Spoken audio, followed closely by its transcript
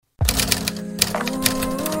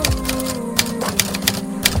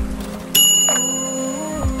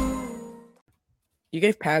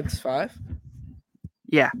gave Paths 5?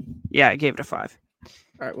 Yeah, I gave it a 5.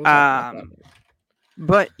 All right, we'll talk about that.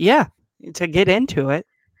 But yeah, to get into it,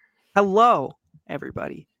 hello,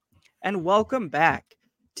 everybody, and welcome back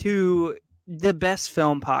to the best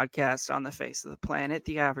film podcast on the face of the planet,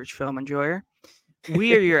 The Average Film Enjoyer.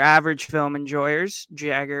 We are your average film enjoyers,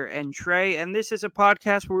 Jagger and Trey, and this is a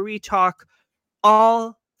podcast where we talk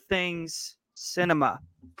all things cinema.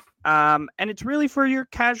 And it's really for your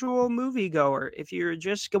casual moviegoer. If you're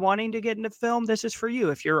just wanting to get into film, this is for you.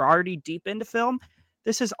 If you're already deep into film,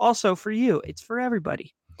 this is also for you. It's for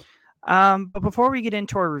everybody. But before we get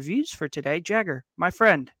into our reviews for today, Jagger, my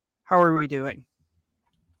friend, how are we doing?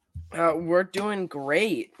 We're doing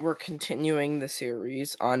great. We're continuing the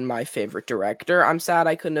series on my favorite director. I'm sad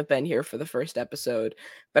I couldn't have been here for the first episode,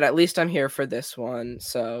 but at least I'm here for this one.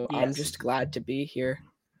 So I'm Yes. just glad to be here.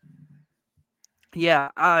 Yeah,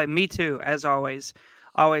 me too, as always.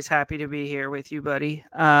 Always happy to be here with you, buddy.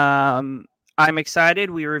 I'm excited.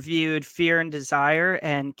 We reviewed Fear and Desire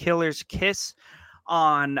and Killer's Kiss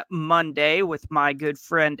on Monday with my good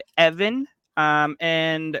friend Evan.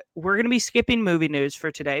 And we're going to be skipping movie news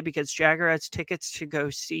for today because Jagger has tickets to go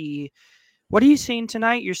see. What are you seeing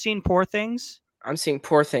tonight? You're seeing Poor Things? I'm seeing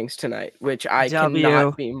Poor Things tonight, which I W.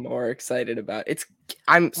 cannot be more excited about.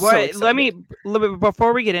 I'm so excited.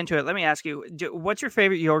 Before we get into it, let me ask you, what's your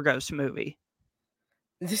favorite Yorgos movie?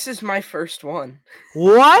 This is my first one.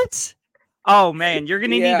 What? Oh man, you're gonna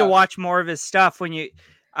need to Yeah. watch more of his stuff when you.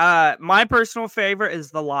 My personal favorite is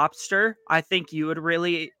The Lobster. I think you would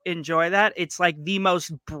really enjoy that. It's like the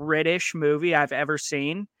most British movie I've ever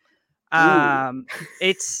seen.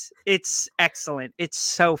 It's excellent. It's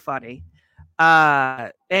so funny.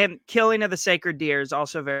 And Killing of the Sacred Deer is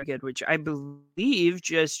also very good, which I believe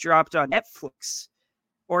just dropped on Netflix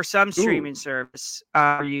or some streaming service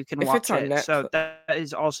where you can If watch it's on it. So Netflix- that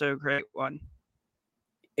is also a great one.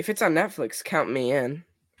 If it's on Netflix, count me in.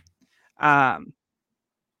 Hell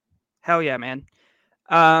yeah, man.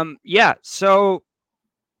 Yeah. So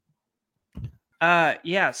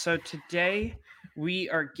today we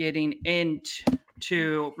are getting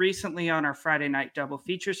into recently on our Friday night double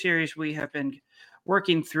feature series. We have been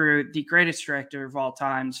working through the greatest director of all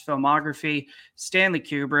time's filmography, Stanley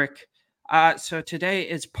Kubrick. So today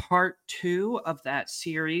is part 2 of that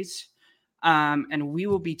series. And we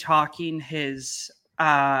will be talking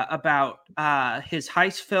about his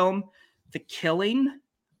heist film, The Killing,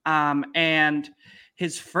 and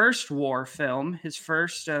his first war film, his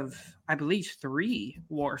first of, I believe, 3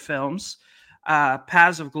 war films,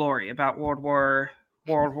 Paths of Glory, about World War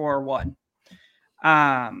One.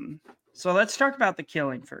 So let's talk about The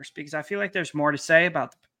Killing first, because I feel like there's more to say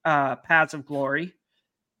about Paths of Glory.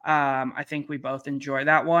 I think we both enjoy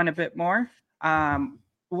that one a bit more.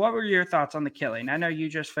 What were your thoughts on The Killing? I know you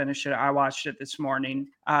just finished it. I watched it this morning.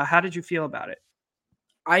 How did you feel about it?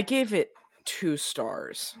 I gave it 2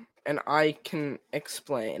 stars, and I can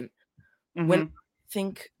explain. When I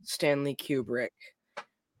think Stanley Kubrick,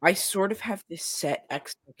 I sort of have this set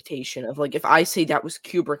expectation of, like, if I say that was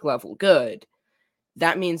Kubrick level good,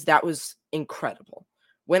 that means that was incredible.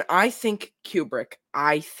 When I think Kubrick,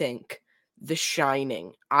 I think The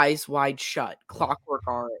Shining, Eyes Wide Shut, Clockwork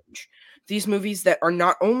Orange. These movies that are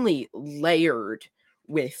not only layered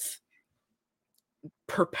with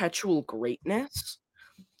perpetual greatness,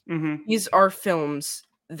 these are films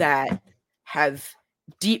that have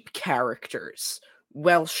deep characters,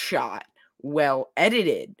 well shot, well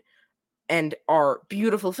edited, and are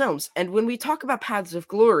beautiful films. And when we talk about Paths of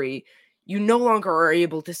Glory, you no longer are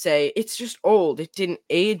able to say, it's just old, it didn't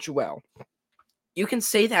age well. You can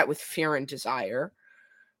say that with Fear and Desire,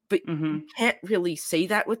 but you can't really say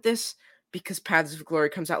that with this, because Paths of Glory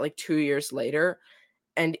comes out like 2 years later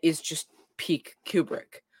and is just peak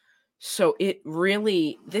Kubrick. So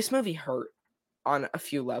this movie hurt on a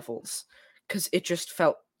few levels, because it just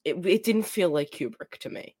it didn't feel like Kubrick to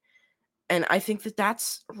me. And I think that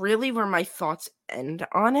that's really where my thoughts end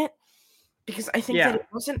on it, because I think that it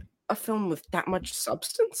wasn't a film with that much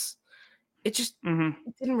substance. It just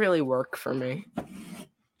it didn't really work for me.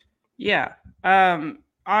 Yeah.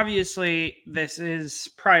 Obviously, this is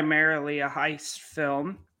primarily a heist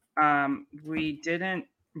film.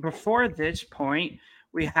 Before this point,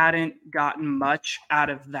 we hadn't gotten much out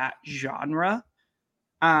of that genre.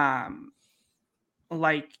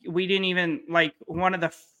 We didn't even, like, one of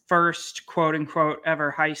the first quote unquote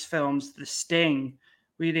ever heist films, The Sting,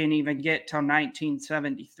 we didn't even get till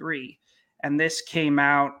 1973. And this came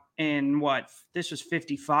out in this was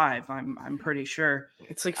 55, I'm pretty sure.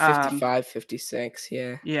 It's like 55, 56,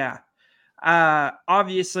 yeah. Yeah.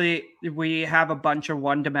 Obviously, we have a bunch of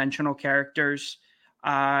one-dimensional characters.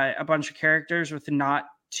 a bunch of characters with not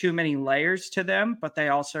too many layers to them, but they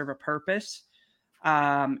all serve a purpose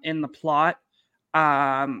in the plot.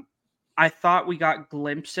 I thought we got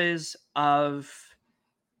glimpses of,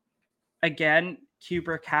 again,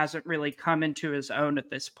 Kubrick hasn't really come into his own at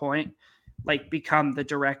this point, like become the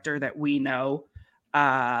director that we know.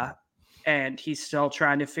 And he's still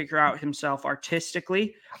trying to figure out himself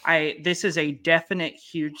artistically. This is a definite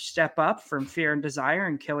huge step up from Fear and Desire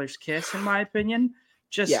and Killer's Kiss, in my opinion.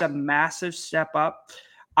 Just a massive step up.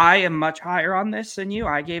 I am much higher on this than you.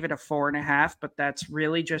 I gave it a 4.5, but that's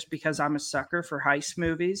really just because I'm a sucker for heist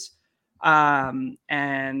movies.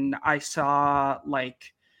 And I saw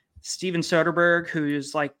like Steven Soderbergh,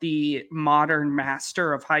 who's like the modern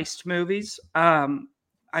master of heist movies.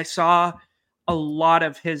 I saw a lot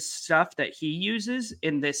of his stuff that he uses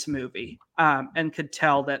in this movie, and could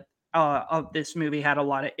tell that this movie had a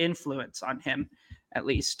lot of influence on him, at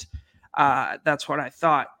least. That's what I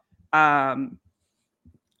thought.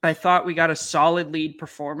 I thought we got a solid lead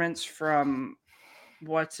performance from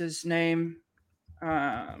what's his name?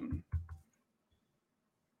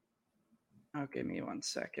 Oh, give me 1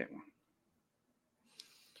 second.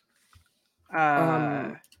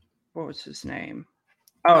 What was his name?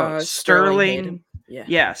 Oh, Sterling.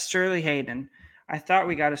 Yeah, Sterling Hayden. I thought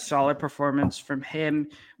we got a solid performance from him,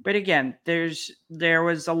 but again, there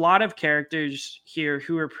was a lot of characters here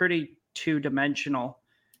who were pretty two-dimensional,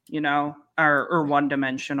 or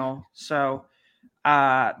one-dimensional. So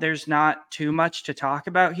there's not too much to talk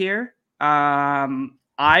about here.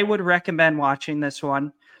 I would recommend watching this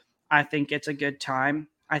one. I think it's a good time.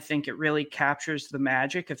 I think it really captures the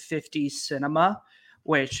magic of 50s cinema,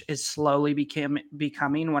 which is slowly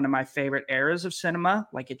becoming one of my favorite eras of cinema.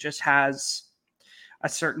 Like, it just has a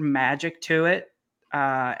certain magic to it,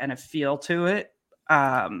 and a feel to it.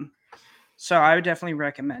 So I would definitely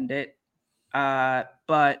recommend it.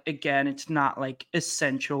 But again, it's not like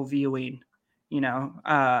essential viewing,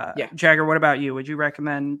 Jagger, what about you? Would you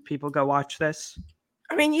recommend people go watch this?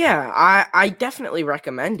 I mean, yeah, I definitely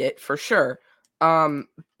recommend it for sure.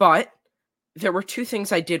 But there were two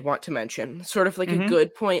things I did want to mention, sort of like a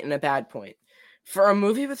good point and a bad point. For a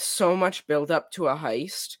movie with so much build up to a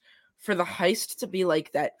heist, for the heist to be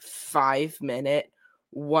like that 5-minute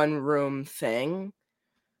one room thing,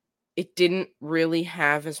 it didn't really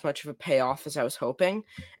have as much of a payoff as I was hoping.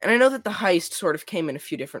 And I know that the heist sort of came in a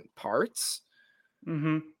few different parts.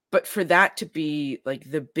 But for that to be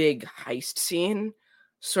like the big heist scene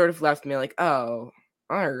sort of left me like, oh,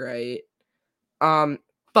 all right.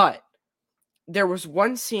 But there was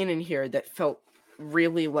one scene in here that felt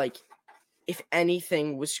really like, if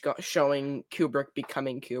anything was showing Kubrick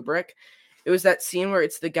becoming Kubrick, it was that scene where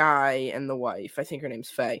it's the guy and the wife. I think her name's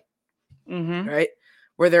Faye. Right?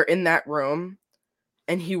 Where they're in that room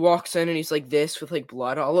and he walks in and he's like this with like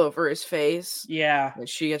blood all over his face. Yeah. And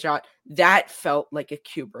she gets shot. That felt like a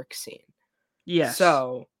Kubrick scene. Yes.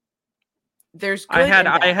 So there's good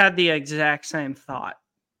I had the exact same thought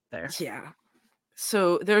there. Yeah.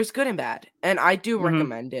 So there's good and bad. And I do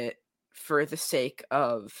recommend it for the sake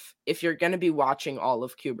of, if you're going to be watching all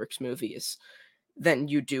of Kubrick's movies, then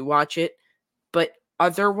you do watch it. But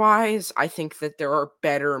otherwise, I think that there are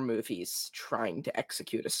better movies trying to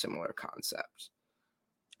execute a similar concept.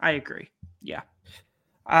 I agree. Yeah.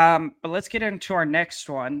 But let's get into our next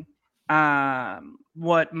one.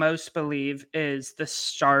 What most believe is the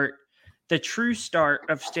true start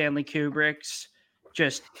of Stanley Kubrick's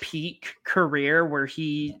just peak career, where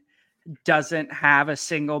he doesn't have a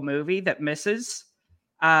single movie that misses.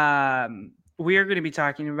 We are going to be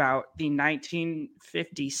talking about the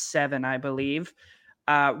 1957, I believe,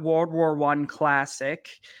 World War I classic,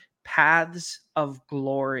 Paths of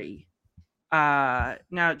Glory. Now,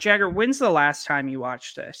 Jagger, when's the last time you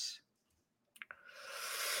watched this?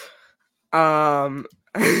 I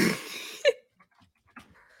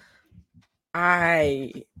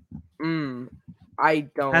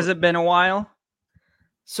don't. Has it been a while?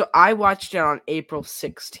 So I watched it on April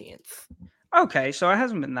 16th. Okay, so it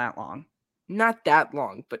hasn't been that long. Not that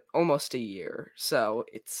long, but almost a year. So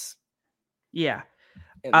it's... Yeah.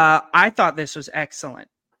 I thought this was excellent.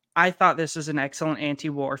 I thought this was an excellent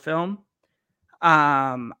anti-war film.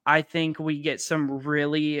 I think we get some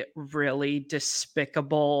really, really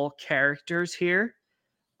despicable characters here,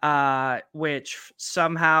 which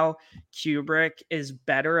somehow Kubrick is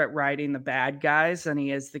better at writing the bad guys than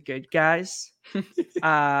he is the good guys,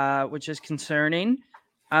 which is concerning.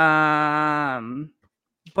 But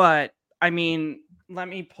I mean, let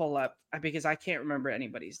me pull up, because I can't remember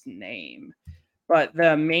anybody's name, but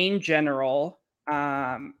the main general,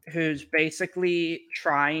 who's basically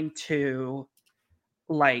trying to,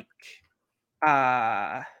 like,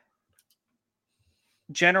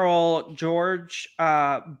 General George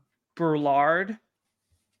Bullard.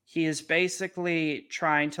 He is basically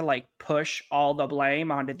trying to like push all the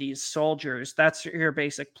blame onto these soldiers. That's your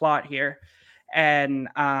basic plot here. And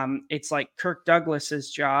it's like Kirk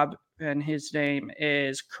Douglas's job, and his name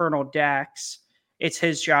is Colonel Dax. It's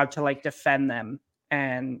his job to like defend them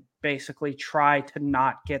and basically try to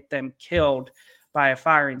not get them killed by a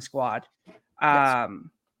firing squad. Yes.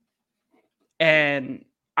 And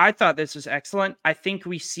I thought this was excellent. I think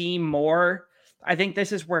we see more. I think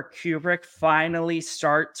this is where Kubrick finally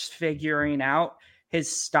starts figuring out his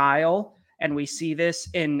style, and we see this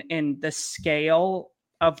in the scale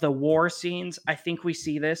of the war scenes. I think we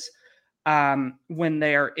see this when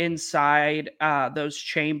they are inside those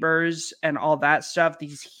chambers and all that stuff.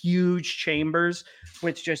 These huge chambers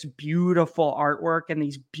with just beautiful artwork and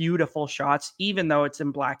these beautiful shots, even though it's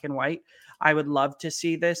in black and white. I would love to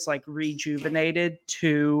see this like rejuvenated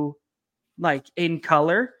to like in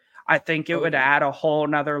color. I think it would add a whole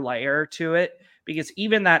nother layer to it, because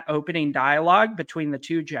even that opening dialogue between the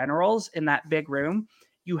two generals in that big room,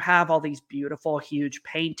 you have all these beautiful, huge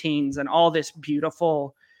paintings and all this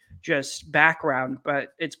beautiful just background,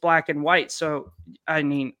 but it's black and white. So I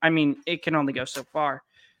mean, it can only go so far.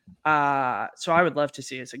 So I would love to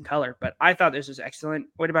see this in color, but I thought this was excellent.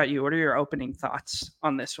 What about you? What are your opening thoughts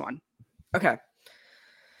on this one? Okay.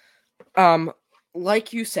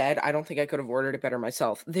 Like you said, I don't think I could have ordered it better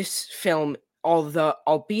myself. This film,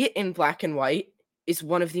 albeit in black and white, is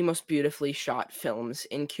one of the most beautifully shot films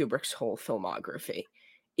in Kubrick's whole filmography.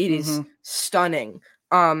 It is stunning.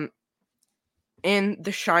 In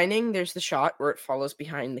The Shining, there's the shot where it follows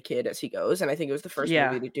behind the kid as he goes, and I think it was the first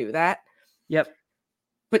movie to do that. Yep.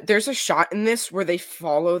 But there's a shot in this where they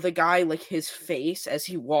follow the guy, like his face, as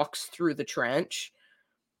he walks through the trench.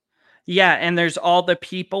 Yeah, and there's all the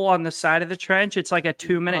people on the side of the trench. It's like a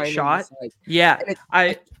 2-minute shot. Yeah,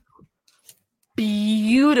 it's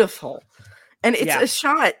beautiful. And it's a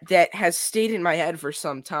shot that has stayed in my head for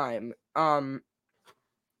some time.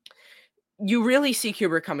 You really see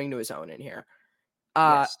Kubrick coming to his own in here.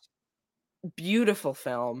 Yes. Beautiful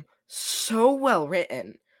film, so well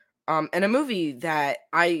written. And a movie that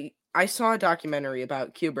I saw a documentary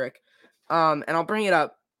about Kubrick, and I'll bring it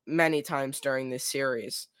up many times during this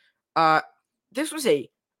series. This was a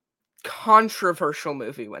controversial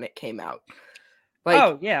movie when it came out. Like,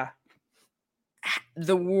 oh yeah,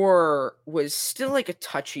 the war was still like a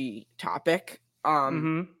touchy topic.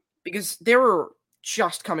 Because they were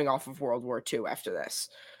just coming off of World War II after this.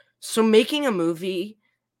 So making a movie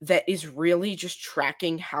that is really just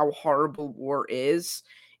tracking how horrible war is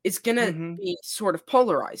gonna be sort of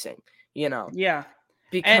polarizing, you know? Yeah.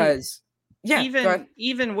 Because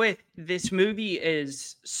even with this movie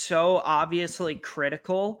is so obviously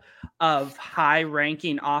critical of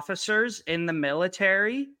high-ranking officers in the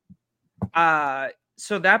military.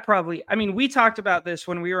 So that probably, I mean, we talked about this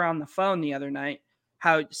when we were on the phone the other night,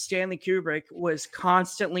 how Stanley Kubrick was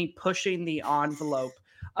constantly pushing the envelope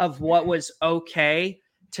of what was okay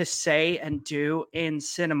to say and do in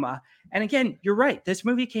cinema. And again, you're right. This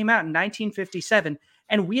movie came out in 1957,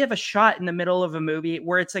 and we have a shot in the middle of a movie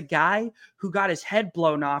where it's a guy who got his head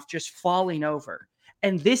blown off just falling over.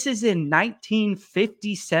 And this is in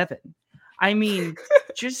 1957. I mean,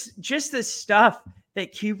 just the stuff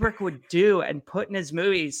that Kubrick would do and put in his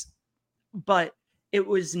movies, but it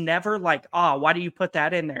was never like, oh, why do you put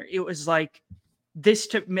that in there? It was like, this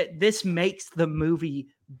makes the movie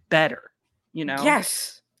better, you know?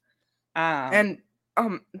 Yes. And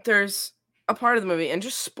there's a part of the movie, and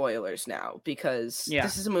just spoilers now, because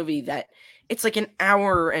this is a movie that it's like an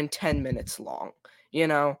hour and 10 minutes long, you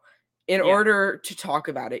know? In order to talk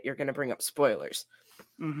about it, you're going to bring up spoilers.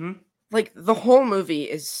 Like, the whole movie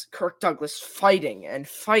is Kirk Douglas fighting and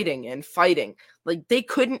fighting and fighting. Like, they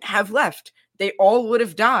couldn't have left. They all would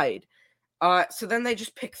have died. So then they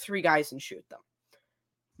just pick 3 guys and shoot them.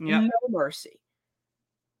 No mercy.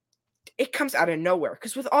 It comes out of nowhere,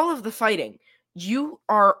 because with all of the fighting, you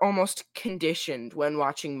are almost conditioned when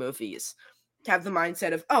watching movies to have the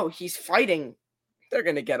mindset of, oh, he's fighting, they're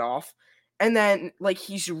going to get off. And then, like,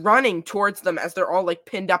 he's running towards them as they're all, like,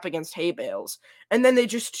 pinned up against hay bales. And then they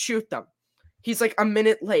just shoot them. He's, like, a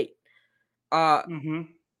minute late. And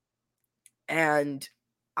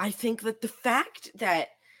I think that the fact that,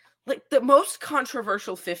 like, the most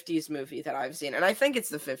controversial 50s movie that I've seen, and I think it's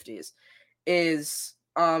the 50s, is,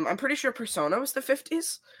 I'm pretty sure Persona was the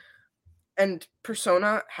 50s. And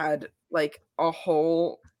Persona had, like, a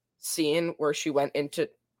whole scene where she went into,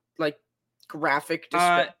 like, graphic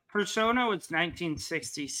description. Persona was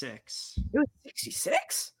 1966. It was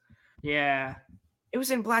 66? Yeah. It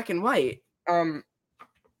was in black and white.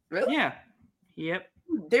 Really? Yeah. Yep.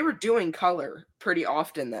 They were doing color pretty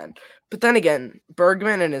often then. But then again,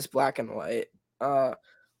 Bergman and his black and white.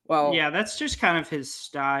 Well, Yeah, that's just kind of his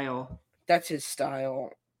style. that's his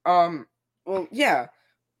style. Well, yeah.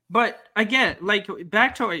 But again, like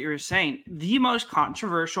back to what you were saying, the most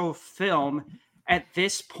controversial film at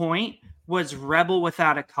this point was Rebel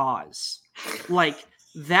Without a Cause. Like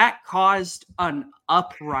that caused an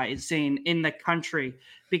uprising in the country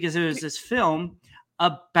because it was this film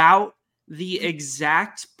about the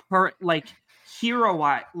exact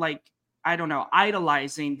hero, like I don't know,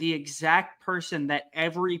 idolizing the exact person that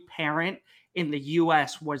every parent in the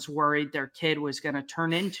US was worried their kid was going to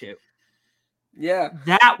turn into. Yeah.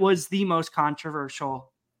 That was the most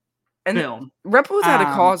controversial film. Rebel Without a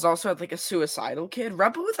Cause also had like a suicidal kid.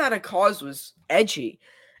 Rebel Without a Cause was edgy.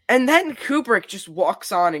 And then Kubrick just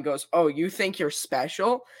walks on and goes, "Oh, you think you're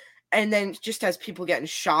special?" And then just has people getting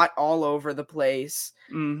shot all over the place.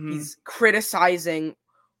 Mm-hmm. He's criticizing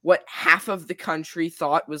what half of the country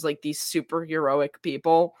thought was like these superheroic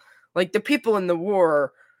people. Like the people in the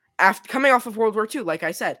war, after coming off of World War II, like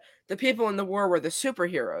I said, the people in the war were the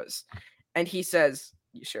superheroes. And he says,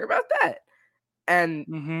 "You sure about that?"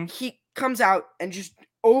 And he comes out and just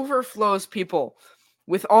overflows people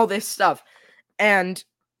with all this stuff. And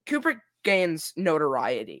Kubrick gains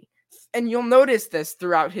notoriety. And you'll notice this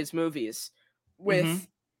throughout his movies with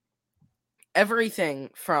everything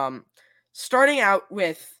from starting out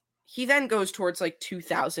with, he then goes towards like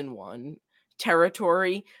 2001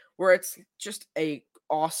 territory where it's just a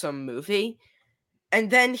awesome movie. And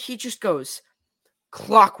then he just goes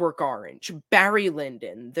Clockwork Orange, Barry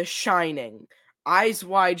Lyndon, The Shining, Eyes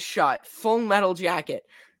Wide Shut, Full Metal Jacket.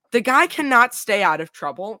 The guy cannot stay out of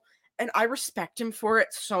trouble, and I respect him for it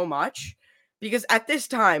so much because at this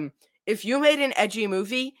time, if you made an edgy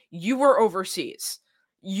movie, you were overseas.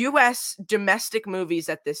 US domestic movies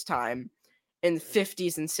at this time in the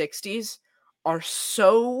 50s and 60s are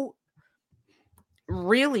so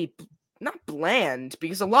really not bland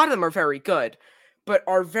because a lot of them are very good, but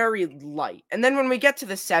are very light. And then when we get to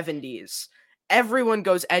the 70s, everyone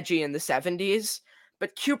goes edgy in the 70s,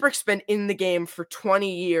 but Kubrick's been in the game for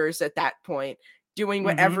 20 years at that point, doing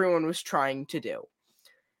what everyone was trying to do.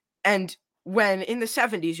 And when in the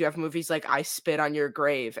 70s you have movies like I Spit on Your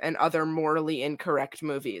Grave and other morally incorrect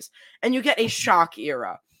movies, and you get a shock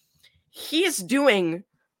era. He is doing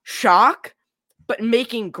shock, but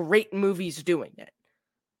making great movies doing it.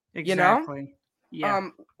 Exactly. You know? Yeah.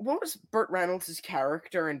 What was Burt Reynolds'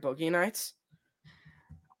 character in Boogie Nights?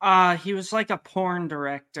 He was like a porn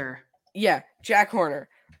director. Yeah, Jack Horner.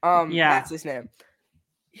 That's his name.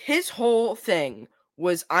 His whole thing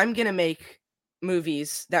was, I'm gonna make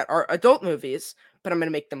movies that are adult movies, but I'm gonna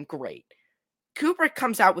make them great. Kubrick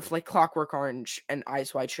comes out with like Clockwork Orange and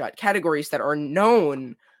Eyes Wide Shut, categories that are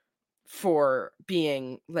known for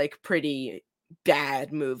being like pretty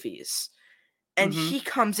bad movies. And he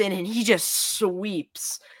comes in and he just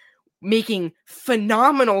sweeps, making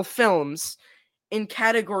phenomenal films in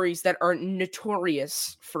categories that are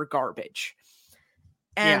notorious for garbage.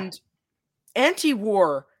 And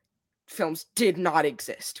anti-war films did not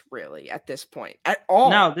exist really at this point at all.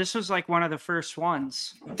 No, this was like one of the first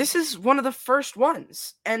ones. This is one of the first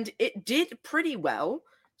ones, and it did pretty well,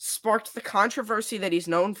 sparked the controversy that he's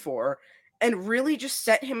known for, and really just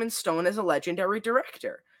set him in stone as a legendary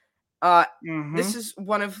director. This is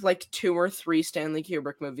one of like 2 or 3 Stanley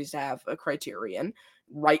Kubrick movies to have a Criterion,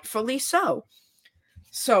 rightfully so.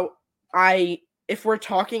 So if we're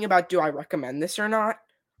talking about do I recommend this or not,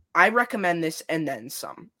 I recommend this and then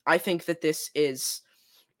some. I think that this is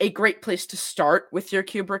a great place to start with your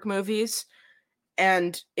Kubrick movies.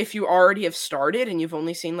 And if you already have started and you've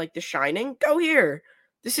only seen like The Shining, go here.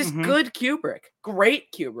 This is good Kubrick.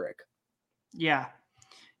 Great Kubrick. Yeah.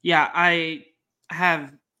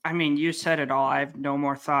 I mean, you said it all. I have no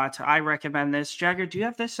more thoughts. I recommend this. Jagger, do you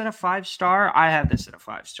have this at a 5-star? I have this at a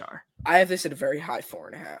 5-star. I have this at a very high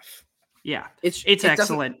 4.5. Yeah. It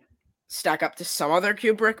excellent. Stack up to some other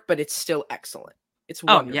Kubrick, but it's still excellent. It's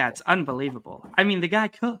wonderful. Oh, yeah, it's unbelievable. I mean, the guy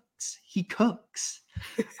cooks. He cooks.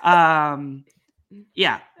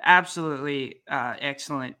 Yeah, absolutely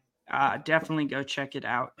excellent. Definitely go check it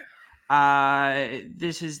out.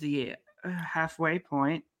 This is the halfway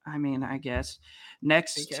point. I mean, I guess.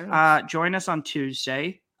 Next, join us on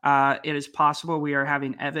Tuesday. It is possible we are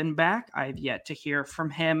having Evan back. I've yet to hear from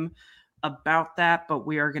him about that, but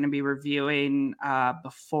we are going to be reviewing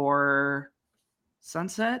Before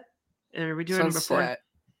Sunset. Are we doing Before?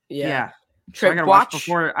 Yeah. So I gotta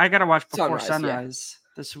watch Before Sunrise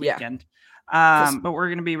this weekend. But we're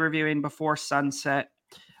going to be reviewing Before Sunset.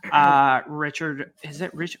 Richard, is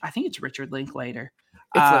it Rich? I think it's Richard Linklater.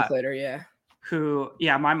 It's Linklater, yeah. Who,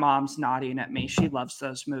 yeah, my mom's nodding at me. She loves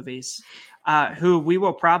those movies. Who we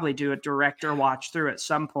will probably do a director watch through at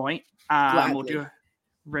some point. We'll do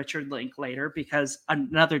Richard Linklater because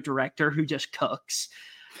another director who just cooks.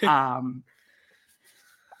 And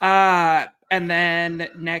then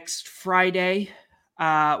next Friday,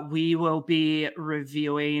 we will be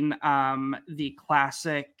reviewing the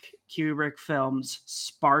classic Kubrick films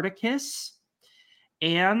Spartacus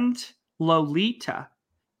and Lolita.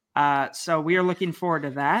 So we are looking forward to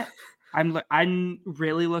that. I'm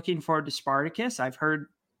really looking forward to Spartacus. I've heard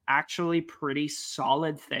actually pretty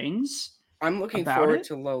solid things. I'm looking forward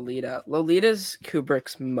to Lolita. Lolita's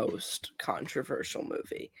Kubrick's most controversial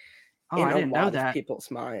movie in I didn't know lot that. of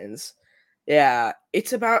people's minds. Yeah,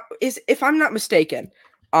 it's about if I'm not mistaken.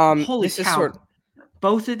 Holy this cow! Is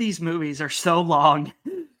both of these movies are so long.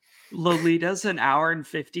 Lolita's an hour and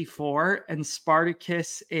 54, and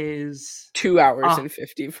Spartacus is 2 hours and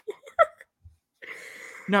 54.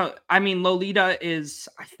 No, I mean Lolita is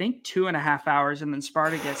I think 2.5 hours, and then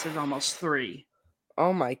Spartacus is almost 3.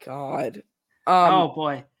 Oh my god! Oh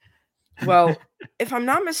boy. Well, if I'm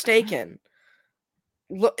not mistaken,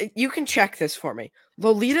 you can check this for me.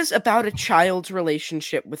 Lolita's about a child's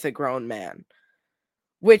relationship with a grown man,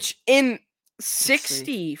 which in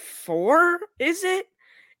 64 is it?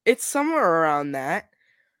 It's somewhere around that.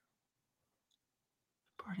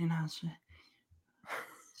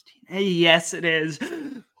 Yes, it is.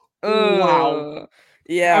 Wow.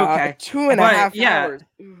 Yeah. Okay. 2.5 hours.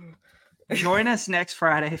 Join us next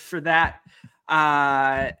Friday for that.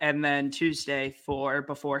 And then Tuesday for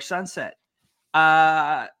Before Sunset.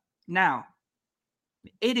 Now,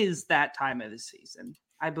 it is that time of the season.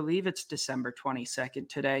 I believe it's December 22nd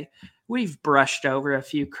today. We've brushed over a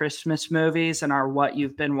few Christmas movies in our What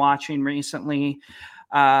You've Been Watching Recently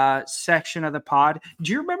section of the pod.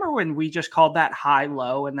 Do you remember when we just called that high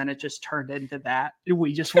low and then it just turned into that?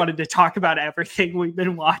 We just wanted to talk about everything we've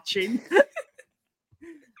been watching.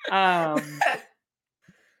 No,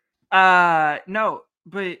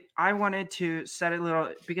 but I wanted to set a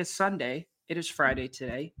little because Sunday, it is Friday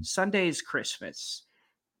today. Sunday is Christmas.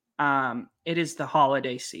 It is the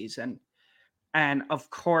holiday season. And of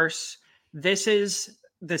course, this is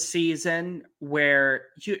the season where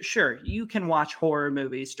you can watch horror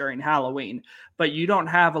movies during Halloween, but you don't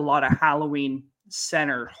have a lot of Halloween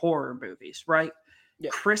centered horror movies, right?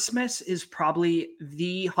 Yeah. Christmas is probably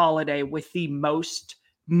the holiday with the most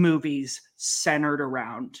movies centered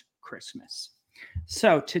around Christmas.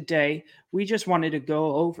 So today we just wanted to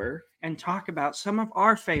go over and talk about some of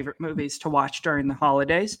our favorite movies to watch during the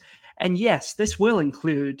holidays. And yes, this will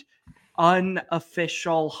include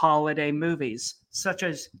unofficial holiday movies such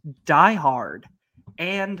as Die Hard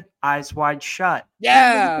and Eyes Wide Shut.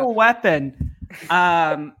 Yeah. Lethal Weapon.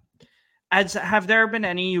 Have there been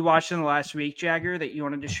any you watched in the last week, Jagger, that you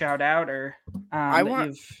wanted to shout out or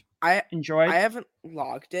you've enjoyed? I haven't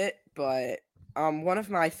logged it, but one of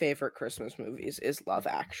my favorite Christmas movies is Love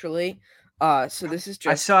Actually. So this is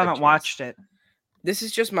just I still haven't watched it. This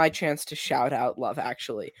is just my chance to shout out Love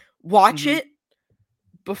Actually. Watch it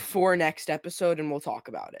before next episode and we'll talk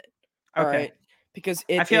about it. Okay. All right? Because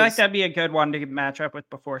I feel like that'd be a good one to match up with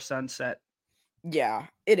Before Sunset. Yeah,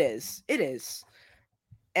 it is. It is.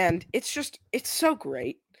 And it's so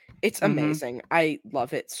great. It's amazing. I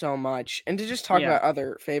love it so much. And to just talk about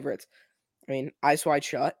other favorites. I mean, Eyes Wide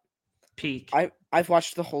Shut. Peak. I've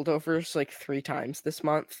watched The Holdovers like 3 times this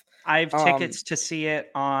month. I have tickets to see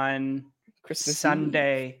it on Christmas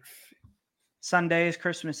Sunday. Eve. Sunday is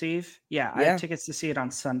Christmas Eve. Yeah, I have tickets to see it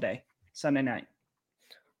on Sunday night.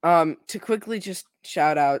 To quickly just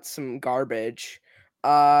shout out some garbage.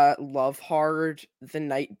 Love Hard, The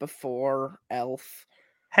Night Before, Elf.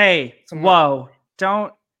 Hey, whoa.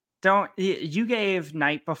 Don't you gave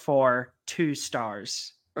Night Before 2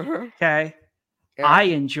 stars. Okay. Yeah. I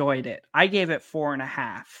enjoyed it. I gave it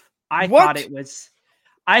 4.5. I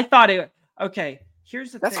thought it okay.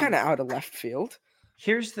 Here's the thing. That's kind of out of left field.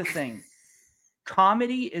 Here's the thing.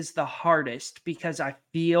 Comedy is the hardest because I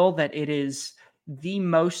feel that it is the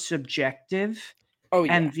most subjective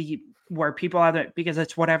and where people have it because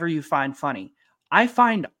it's whatever you find funny. I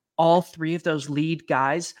find all 3 of those lead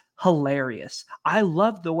guys hilarious. I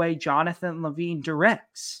love the way Jonathan Levine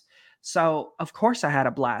directs. So, of course, I had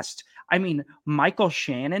a blast. I mean, Michael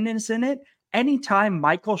Shannon is in it. Anytime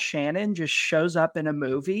Michael Shannon just shows up in a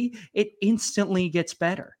movie, it instantly gets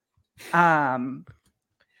better. I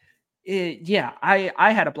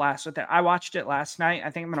had a blast with it. I watched it last night. I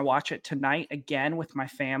think I'm going to watch it tonight again with my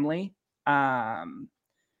family. And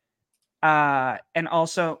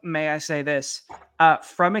also, may I say this?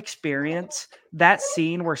 from experience, that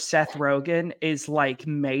scene where Seth Rogen is like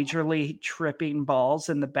majorly tripping balls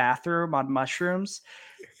in the bathroom on mushrooms,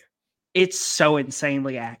 it's so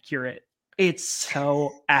insanely accurate. It's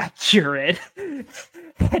so accurate. And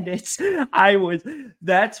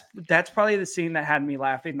that's probably the scene that had me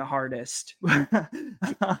laughing the hardest.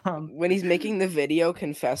 When he's making the video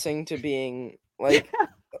confessing to being like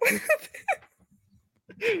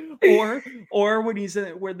or when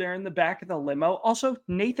they're in the back of the limo. Also,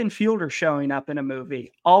 Nathan Fielder showing up in a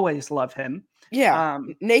movie. Always love him. Yeah.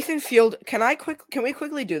 Nathan Field, can we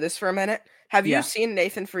quickly do this for a minute? Have you seen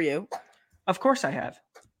Nathan For You? Of course I have.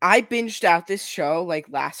 I binged out this show like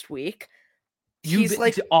last week. He's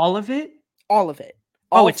like all of it? All of it.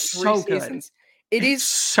 Oh, it's so good. It is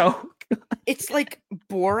so good. It's like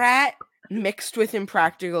Borat mixed with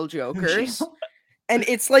Impractical Jokers. And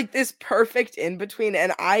it's like this perfect in between.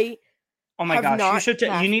 And oh my gosh,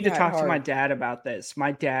 you need to talk to my dad about this.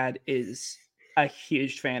 My dad is a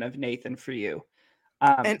huge fan of Nathan For You.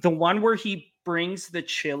 The one where he brings the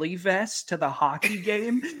chili vest to the hockey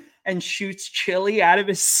game and shoots chili out of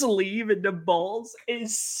his sleeve into bowls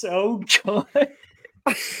is so good.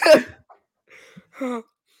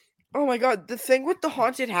 Oh my god, the thing with the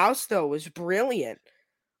haunted house though was brilliant.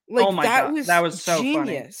 Like, oh my god, that was so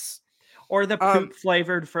genius. Funny. Or the poop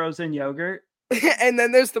flavored frozen yogurt. And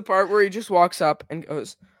then there's the part where he just walks up and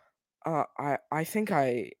goes, I think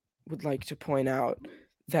I would like to point out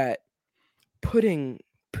that putting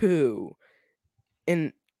poo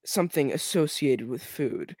in something associated with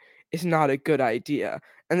food is not a good idea.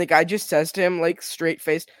 And the guy just says to him, like, straight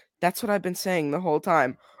faced, that's what I've been saying the whole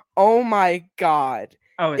time. Oh my god.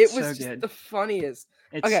 Oh, it was just good. The funniest.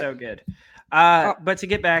 It's so good. But to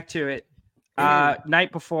get back to it,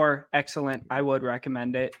 Night Before, excellent. I would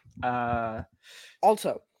recommend it.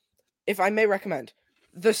 Also, if I may recommend,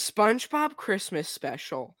 the SpongeBob Christmas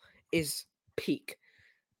special is peak.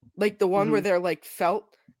 Like the one where they're like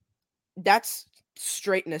that's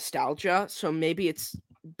straight nostalgia. So maybe it's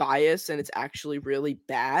bias and it's actually really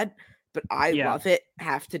bad, but I love it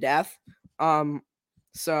half to death.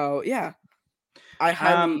 So yeah, I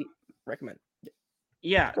highly recommend.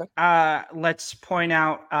 Yeah. Let's point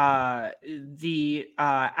out the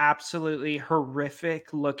absolutely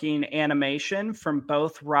horrific looking animation from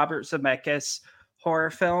both Robert Zemeckis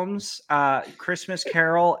horror films, Christmas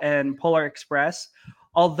Carol and Polar Express.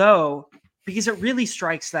 Although, because it really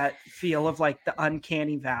strikes that feel of like the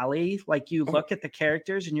uncanny valley. Like you look at the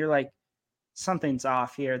characters and you're like, something's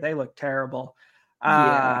off here. They look terrible.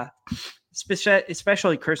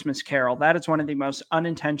 Especially Christmas Carol. That is one of the most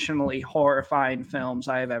unintentionally horrifying films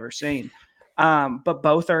I have ever seen. But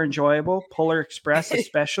both are enjoyable. Polar Express,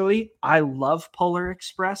 especially. I love Polar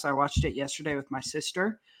Express. I watched it yesterday with my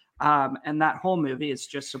sister. And that whole movie is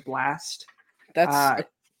just a blast. That's a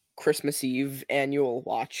Christmas Eve annual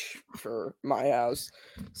watch for my house.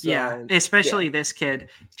 So, especially this kid.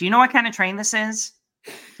 Do you know what kind of train this is?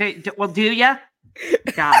 Well, do you?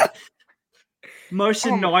 God. Most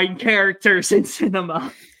annoying characters in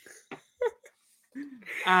cinema.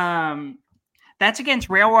 That's against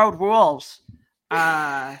railroad rules.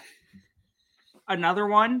 Another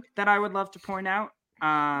one that I would love to point out,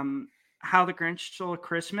 How the Grinch Stole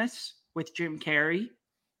Christmas with Jim Carrey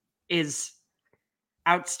is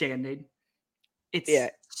outstanding. It's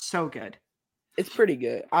so good. It's pretty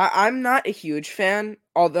good. I'm not a huge fan,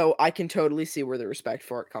 although I can totally see where the respect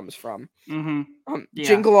for it comes from.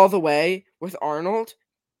 Jingle All the Way with Arnold,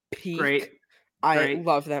 peak. Great. I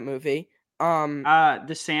love that movie.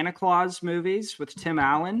 The Santa Claus movies with Tim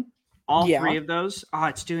Allen, all three of those. Oh,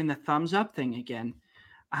 it's doing the thumbs up thing again.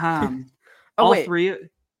 All three.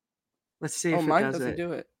 Let's see if it mine does doesn't it.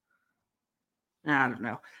 do it. I don't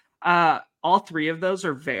know. All three of those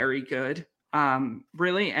are very good.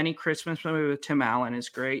 Really, any Christmas movie with Tim Allen is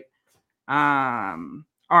great. All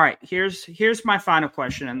right, here's my final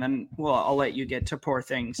question, and then I'll let you get to Poor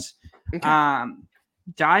Things. Okay.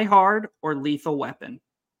 Die Hard or Lethal Weapon?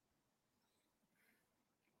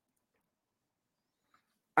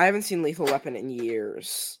 I haven't seen Lethal Weapon in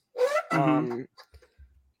years.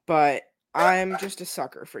 But I'm just a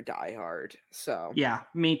sucker for Die Hard. So yeah,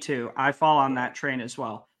 me too. I fall on that train as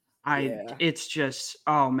well. It's just,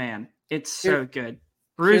 oh man, it's so good.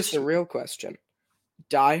 Bruce, here's the real question: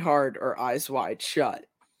 Die Hard or Eyes Wide Shut?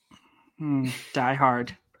 Die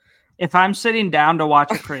Hard. If I'm sitting down to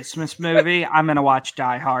watch a Christmas movie, I'm gonna watch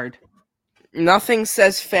Die Hard. Nothing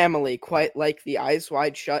says family quite like the Eyes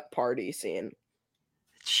Wide Shut party scene.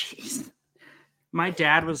 Jeez. My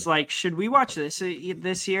dad was like, should we watch this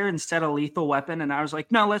year instead of Lethal Weapon? And I was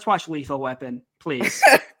like, no, let's watch Lethal Weapon, please.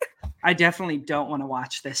 I definitely don't want to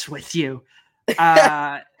watch this with you.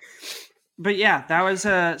 But yeah, that was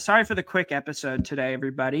sorry for the quick episode today,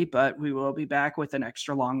 everybody, but we will be back with an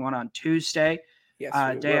extra long one on Tuesday,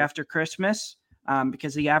 day after Christmas,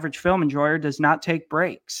 because the average film enjoyer does not take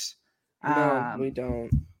breaks. No, we don't.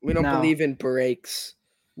 We don't believe in breaks.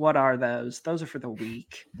 What are those? Those are for the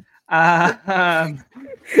weak.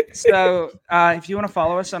 So if you want to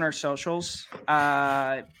follow us on our socials,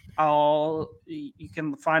 you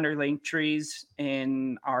can find our link trees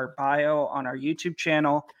in our bio on our YouTube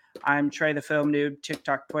channel. I'm Trey the Film Noob,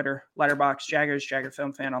 TikTok, Twitter, Letterboxd, Jagger's Jagger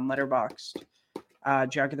Film Fan on Letterboxd,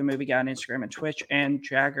 Jagger the Movie Guy on Instagram and Twitch, and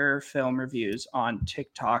Jagger Film Reviews on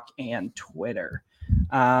TikTok and Twitter.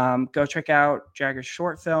 Go check out Jagger's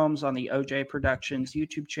short films on the OJ Productions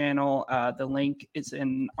YouTube channel. The link is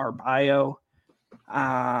in our bio.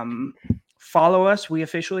 Follow us. We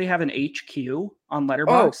officially have an HQ on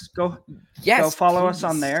Letterboxd. Go follow us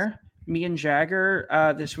on there. Me and Jagger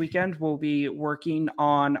this weekend will be working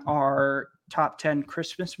on our top 10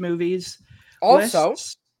 Christmas movies. Also,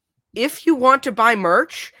 lists. If you want to buy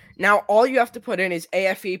merch, now all you have to put in is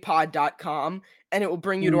afepod.com and it will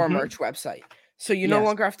bring you to our merch website. So you no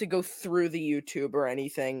longer have to go through the YouTube or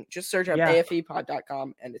anything. Just search up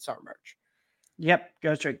afepod.com and it's our merch. Yep,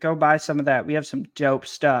 go buy some of that. We have some dope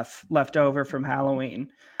stuff left over from Halloween.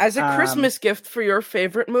 As a Christmas gift for your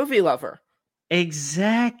favorite movie lover.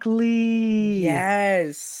 Exactly.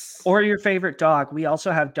 Yes. Or your favorite dog. We also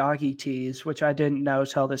have doggy teas, which I didn't know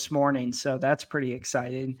till this morning, so that's pretty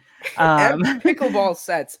exciting. Pickleball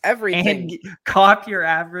sets, everything. And cop your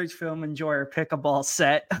average film enjoyer pickleball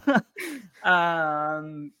set.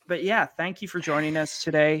 But yeah, thank you for joining us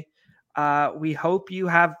today. We hope you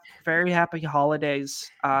have very happy holidays.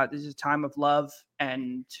 This is a time of love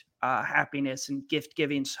and happiness and gift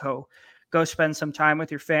giving. So go spend some time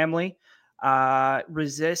with your family.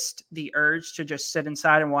 Resist the urge to just sit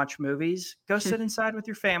inside and watch movies. Go sit inside with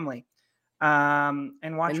your family.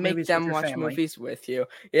 And watch movies with your family. Make them watch movies with you.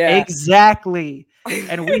 Yeah, exactly.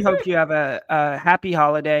 And we hope you have a happy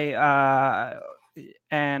holiday.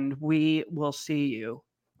 And we will see you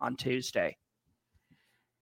on Tuesday.